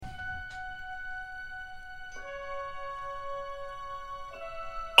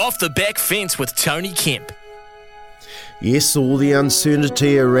Off the Back Fence with Tony Kemp. Yes, all the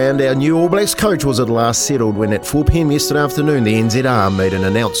uncertainty around our new All Blacks coach was at last settled when at 4 p.m. yesterday afternoon the NZR made an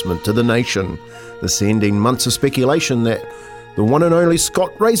announcement to the nation. This ending months of speculation that the one and only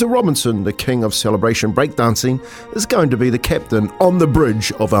Scott Razor Robinson, the king of celebration breakdancing, is going to be the captain on the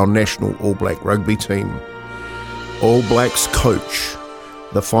bridge of our national All Black rugby team. All Blacks coach.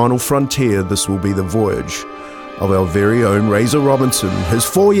 The final frontier, this will be the voyage of our very own Razor Robinson, his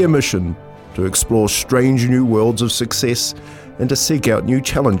 4-year mission to explore strange new worlds of success and to seek out new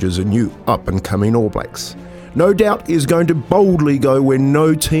challenges in new up-and-coming All Blacks. No doubt he is going to boldly go where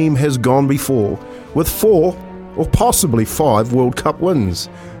no team has gone before, with 4 or possibly 5 World Cup wins.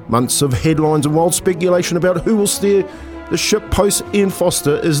 Months of headlines and wild speculation about who will steer the ship post Ian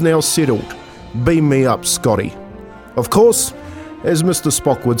Foster is now settled. Beam me up, Scotty. Of course, as Mr.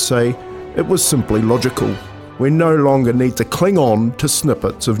 Spock would say, it was simply logical. We no longer need to cling on to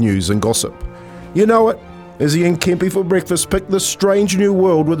snippets of news and gossip. You know it, as Ian Kempy for breakfast picked this strange new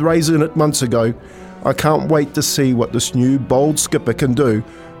world with Razor in it months ago. I can't wait to see what this new bold skipper can do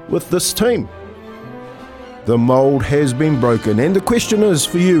with this team. The mould has been broken, and the question is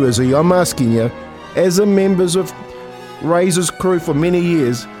for you, Izzy, I'm asking you, as a members of Razor's crew for many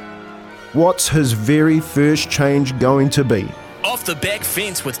years, what's his very first change going to be? Off the Back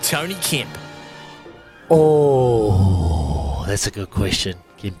Fence with Tony Kemp. Oh, that's a good question,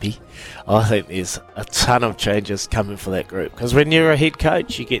 Kempy. I think there's a ton of changes coming for that group, because when you're a head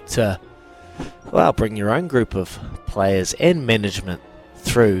coach, you get to, bring your own group of players and management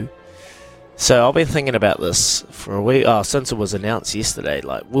through. So I've been thinking about this for a week, since it was announced yesterday,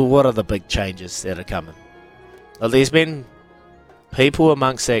 what are the big changes that are coming? There's been people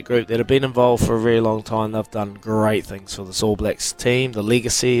amongst that group that have been involved for a very long time. They've done great things for this All Blacks team, the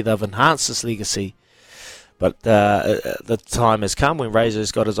legacy, they've enhanced this legacy. But the time has come when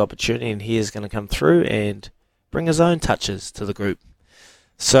Razor's got his opportunity, and he is going to come through and bring his own touches to the group.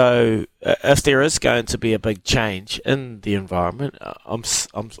 So if there is going to be a big change in the environment, I'm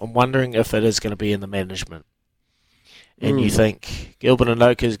wondering if it is going to be in the management. And you think Gilbert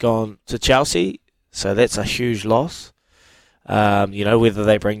Enoka's gone to Chelsea, so that's a huge loss. Whether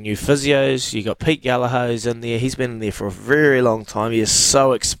they bring new physios, you got Pete Gallagher's in there. He's been in there for a very long time. He is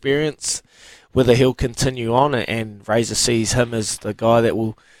so experienced. Whether he'll continue on and Razor sees him as the guy that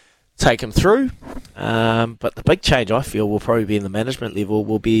will take him through. But the big change, I feel, will probably be in the management level,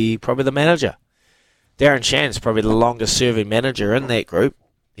 will be probably the manager. Darren Shan's probably the longest serving manager in that group.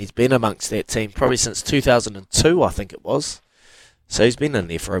 He's been amongst that team probably since 2002, I think it was. So he's been in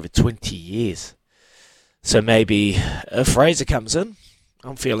there for over 20 years. So maybe if Razor comes in,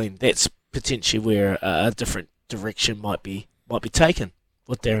 I'm feeling that's potentially where a different direction might be taken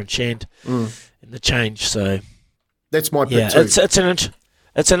with Darren Shand in the change. So that's my pick too.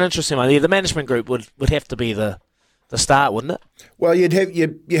 It's an interesting one. Yeah, the management group would have to be the start, wouldn't it? Well, you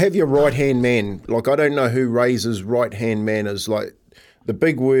have your right hand man. I don't know who Razor's right hand man is. The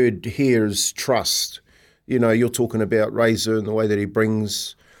big word here is trust. You're talking about Razor and the way that he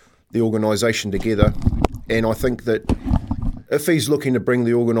brings the organisation together. And I think that if he's looking to bring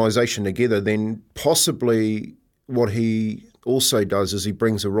the organisation together, then possibly what he also does is he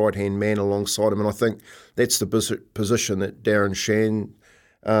brings a right-hand man alongside him. And I think that's the position that Darren Shan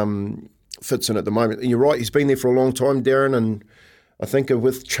fits in at the moment. And you're right, he's been there for a long time, Darren, and I think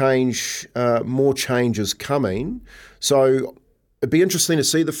with change, more change is coming. So it'd be interesting to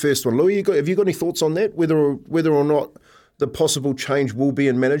see the first one. Louis, have you got any thoughts on that, whether or not the possible change will be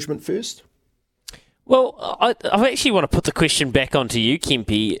in management first? Well, I actually want to put the question back onto you,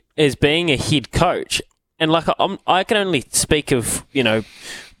 Kempy, as being a head coach. And I can only speak of,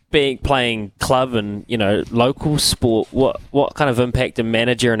 playing club and, local sport, what kind of impact a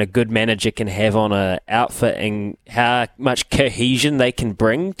manager and a good manager can have on an outfit and how much cohesion they can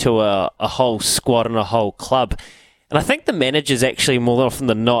bring to a whole squad and a whole club. And I think the manager's actually more often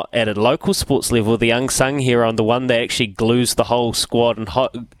than not at a local sports level, the unsung hero, and the one that actually glues the whole squad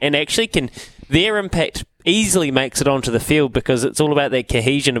and actually their impact easily makes it onto the field, because it's all about that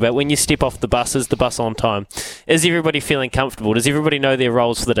cohesion, about when you step off the bus, is the bus on time? Is everybody feeling comfortable? Does everybody know their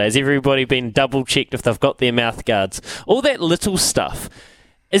roles for the day? Has everybody been double-checked if they've got their mouth guards? All that little stuff.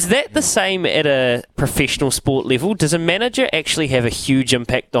 Is that the same at a professional sport level? Does a manager actually have a huge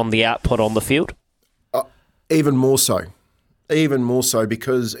impact on the output on the field? Even more so,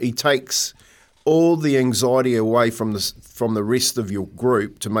 because he takes all the anxiety away from the rest of your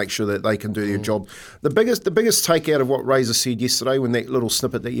group to make sure that they can do their job. The biggest takeout of what Razor said yesterday, when that little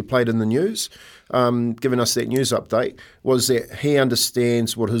snippet that you played in the news, giving us that news update, was that he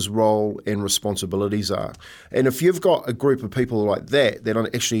understands what his role and responsibilities are. And if you've got a group of people like that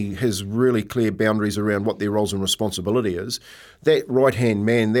actually has really clear boundaries around what their roles and responsibility is, that right-hand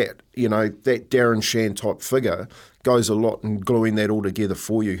man, that Darren Shand type figure goes a lot in gluing that all together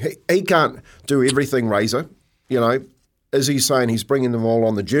for you. He can't do everything, Razor. Is he saying he's bringing them all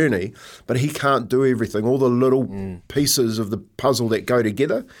on the journey, but he can't do everything. All the little pieces of the puzzle that go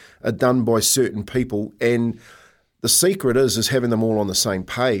together are done by certain people, and the secret is having them all on the same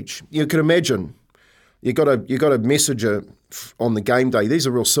page. You can imagine you got a messenger on the game day. These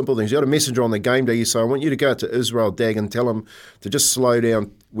are real simple things. You got a messenger on the game day. You say, I want you to go out to Israel Dag and tell him to just slow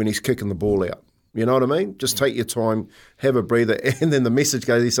down when he's kicking the ball out. You know what I mean? Just take your time, have a breather, and then the message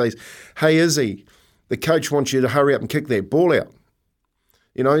goes, he says, hey, Izzy, the coach wants you to hurry up and kick that ball out.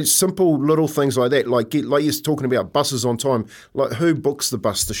 Simple little things like that, like you're talking about buses on time. Like, who books the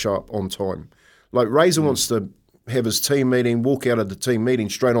bus to show up on time? Like, Razor wants to have his team meeting, walk out of the team meeting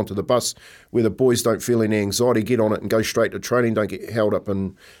straight onto the bus where the boys don't feel any anxiety, get on it and go straight to training, don't get held up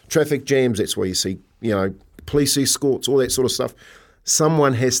in traffic jams. That's where you see, police escorts, all that sort of stuff.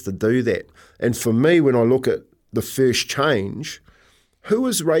 Someone has to do that. And for me, when I look at the first change, who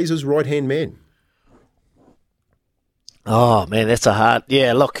is Razor's right-hand man? Oh, man, that's a hard...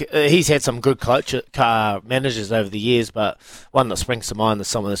 Yeah, look, he's had some good managers over the years, but one that springs to mind is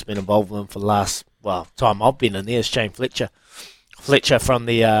someone that's been involved with him for the last, time I've been in there is Shane Fletcher. Fletcher from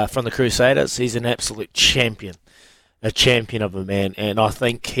the Crusaders, he's an absolute champion, a champion of a man, and I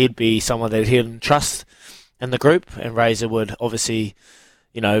think he'd be someone that he'd trust in the group, and Razor would obviously,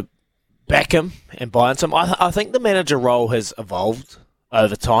 back him and buy into him. I think the manager role has evolved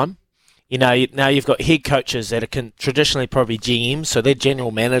over time. Now you've got head coaches that can traditionally probably GMs, so they're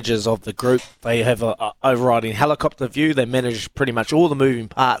general managers of the group. They have a overriding helicopter view. They manage pretty much all the moving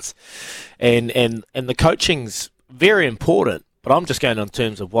parts, and the coaching's very important. But I'm just going on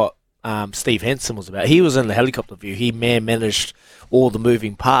terms of what Steve Hansen was about. He was in the helicopter view. He managed all the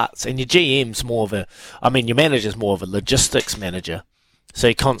moving parts, and your GM's your manager's more of a logistics manager. So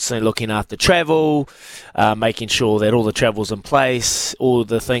you're constantly looking after travel, making sure that all the travel's in place, all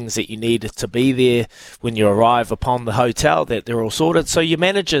the things that you need to be there when you arrive upon the hotel, that they're all sorted. So your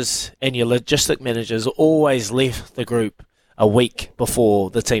managers and your logistic managers always left the group a week before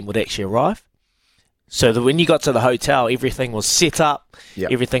the team would actually arrive. So that when you got to the hotel, everything was set up,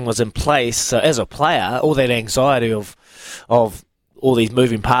 Everything was in place. So as a player, all that anxiety of all these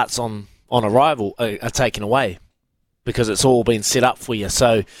moving parts on arrival are taken away, because it's all been set up for you.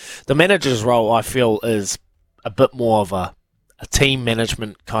 So the manager's role, I feel, is a bit more of a team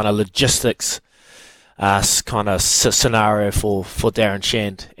management kind of logistics kind of scenario for Darren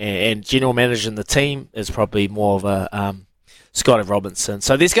Shand. And general managing the team is probably more of a Scotty Robinson.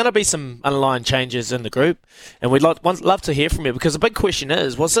 So there's going to be some underlying changes in the group, and we'd love to hear from you, because the big question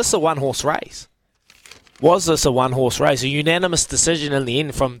is, was this a one-horse race? Was this a one-horse race? A unanimous decision in the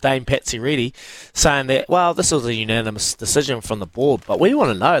end from Dame Patsy Reedy, saying that, this was a unanimous decision from the board. But we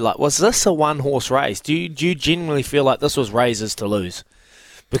want to know, was this a one-horse race? Do you genuinely feel like this was Razors to lose?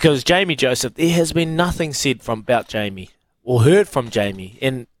 Because Jamie Joseph, there has been nothing said about Jamie or heard from Jamie,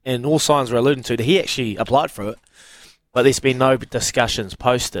 and all signs are alluding to that he actually applied for it, but there's been no discussions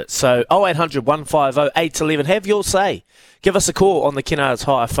post it. So 0800 150 811, have your say. Give us a call on the Kennards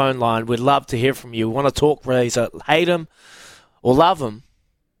Hire phone line. We'd love to hear from you. We want to talk Razor. Hate him or love him,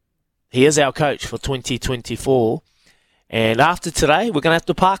 he is our coach for 2024. And after today, we're going to have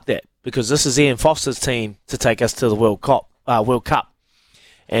to park that, because this is Ian Foster's team to take us to the World Cup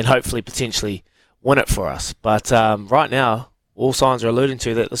and hopefully potentially win it for us. But right now, all signs are alluding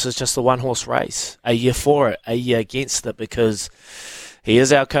to that this is just a one-horse race. A year for it, a year against it, because he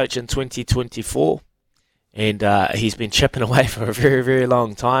is our coach in 2024. And he's been chipping away for a very, very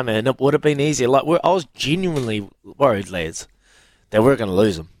long time, and it would have been easier. I was genuinely worried, lads, that we're going to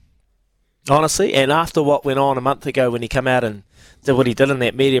lose him. Honestly, and after what went on a month ago when he came out and did what he did in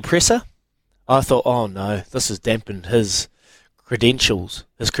that media presser, I thought, oh no, this has dampened his credentials,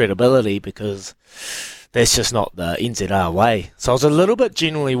 his credibility, because that's just not the NZR way. So I was a little bit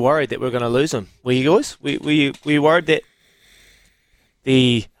genuinely worried that we were going to lose him. Were you guys? Were you worried that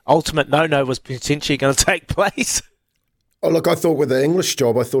the ultimate no-no was potentially going to take place? Oh, look, I thought with the English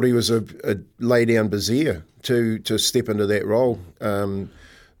job, I thought he was a lay-down brazier to step into that role.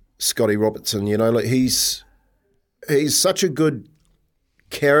 Scotty Robertson, he's such a good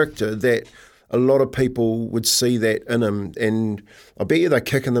character that a lot of people would see that in him, and I bet you they're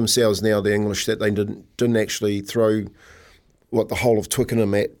kicking themselves now, the English, that they didn't actually throw the whole of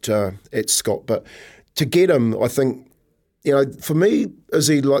Twickenham at Scott. But to get him, I think, for me, there's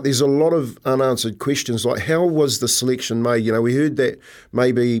a lot of unanswered questions, like how was the selection made? We heard that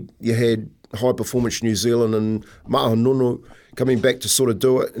maybe you had High Performance New Zealand and Ma'anunu coming back to sort of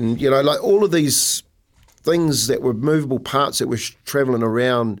do it, and all of these things that were movable parts that were travelling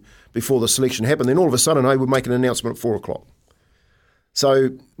around before the selection happened. Then all of a sudden, we'd make an announcement at 4:00. So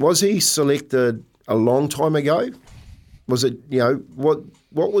was he selected a long time ago? Was it,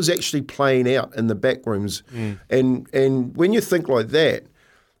 what was actually playing out in the back rooms? And when you think like that,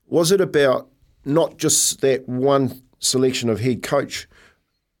 was it about not just that one selection of head coach?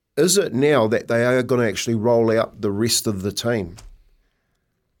 Is it now that they are going to actually roll out the rest of the team?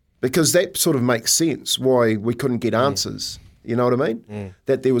 Because that sort of makes sense why we couldn't get answers. You know what I mean?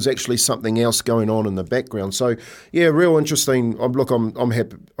 That there was actually something else going on in the background. So, yeah, real interesting. Look, I'm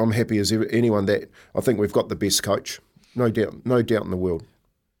happy. I'm happy as anyone that I think we've got the best coach. No doubt in the world.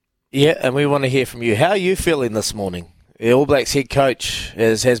 Yeah, and we want to hear from you. How are you feeling this morning? The All Blacks head coach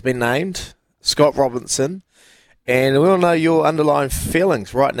has been named, Scott Robinson, and we want to know your underlying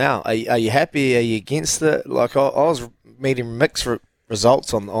feelings right now. Are you happy? Are you against it? Like I was meeting mixed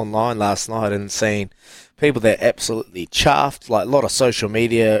results online last night and seeing people that absolutely chuffed, like a lot of social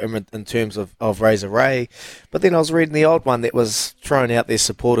media in terms of Razor Ray. But then I was reading the old one that was throwing out their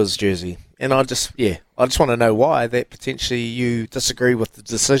supporters jersey. And I just want to know why that potentially you disagree with the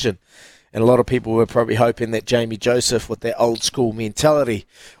decision. And a lot of people were probably hoping that Jamie Joseph, with that old school mentality,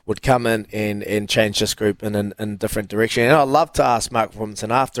 would come in and change this group in a different direction. And I'd love to ask Mark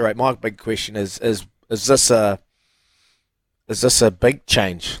Robinson after it. My big question is this a big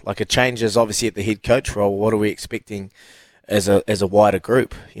change? Like a change is obviously at the head coach role. What are we expecting as a wider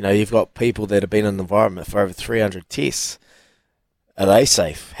group? You've got people that have been in the environment for over 300 tests. Are they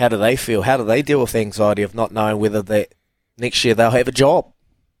safe? How do they feel? How do they deal with the anxiety of not knowing whether next year they'll have a job?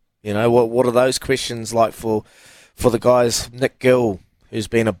 What are those questions like for the guys? Nick Gill, who's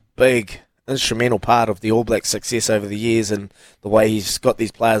been a big instrumental part of the All Blacks' success over the years and the way he's got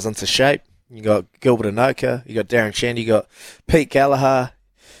these players into shape. You got Gilbert Anoka, you got Darren Shandy, you got Pete Gallagher,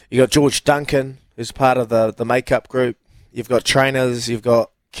 you got George Duncan, who's part of the makeup group. You've got trainers, you've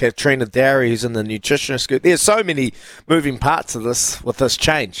got Katrina Dowry, who's in the nutritionist group. There's so many moving parts of this with this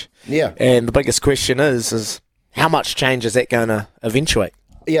change. Yeah. And the biggest question is how much change is that going to eventuate?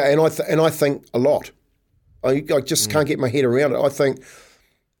 Yeah, and I think a lot. I just can't get my head around it. I think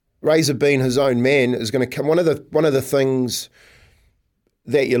Razor, being his own man, is going to come. One of the things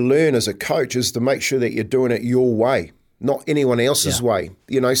that you learn as a coach is to make sure that you're doing it your way, not anyone else's way.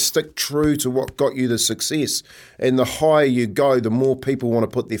 Stick true to what got you the success. And the higher you go, the more people want to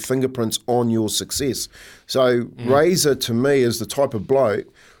put their fingerprints on your success. So Razor, to me, is the type of bloke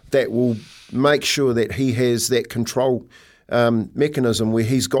that will make sure that he has that control mechanism where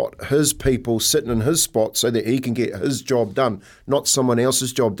he's got his people sitting in his spot so that he can get his job done, not someone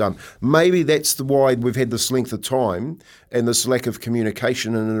else's job done. Maybe that's why we've had this length of time and this lack of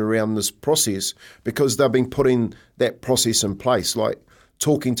communication in and around this process, because they've been putting that process in place, like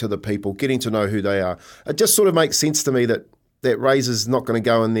talking to the people, getting to know who they are. It just sort of makes sense to me that Razor's not going to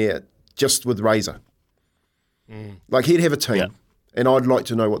go in there just with Razor. Like, he'd have a team, and I'd like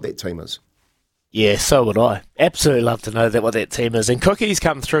to know what that team is. Yeah, so would I. Absolutely love to know what that team is. And Cookie's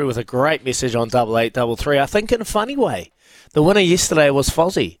come through with a great message on 8833. I think in a funny way. The winner yesterday was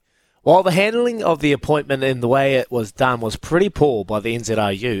Fozzie. While the handling of the appointment and the way it was done was pretty poor by the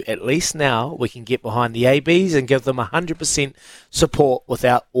NZRU, at least now we can get behind the ABs and give them 100% support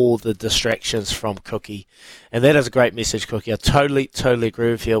without all the distractions from Cookie. And that is a great message, Cookie. I totally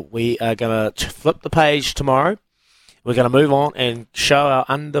agree with you. We are going to flip the page tomorrow. We're going to move on and show our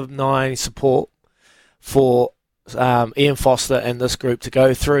under-9 support for Ian Foster and this group to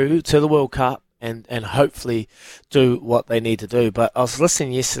go through to the World Cup and hopefully do what they need to do. But I was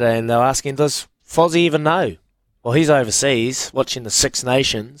listening yesterday and they were asking, does Fozzie even know? Well, he's overseas watching the Six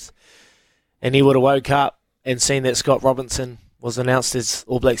Nations, and he would have woke up and seen that Scott Robinson was announced as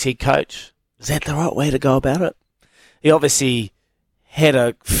All Blacks head coach. Is that the right way to go about it? He obviously had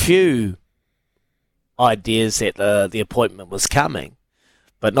a few ideas that the appointment was coming,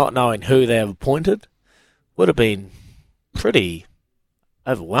 but not knowing who they have appointed would have been pretty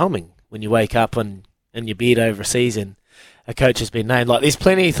overwhelming when you wake up in your bed overseas and a coach has been named. Like, there's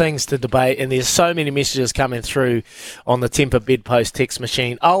plenty of things to debate, and there's so many messages coming through on the Temper Bedpost text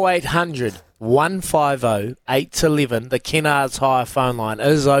machine. 0800 150 811. The Kennards Hire phone line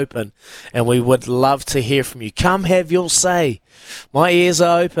is open, and we would love to hear from you. Come have your say. My ears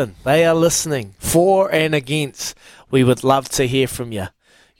are open. They are listening. For and against. We would love to hear from you.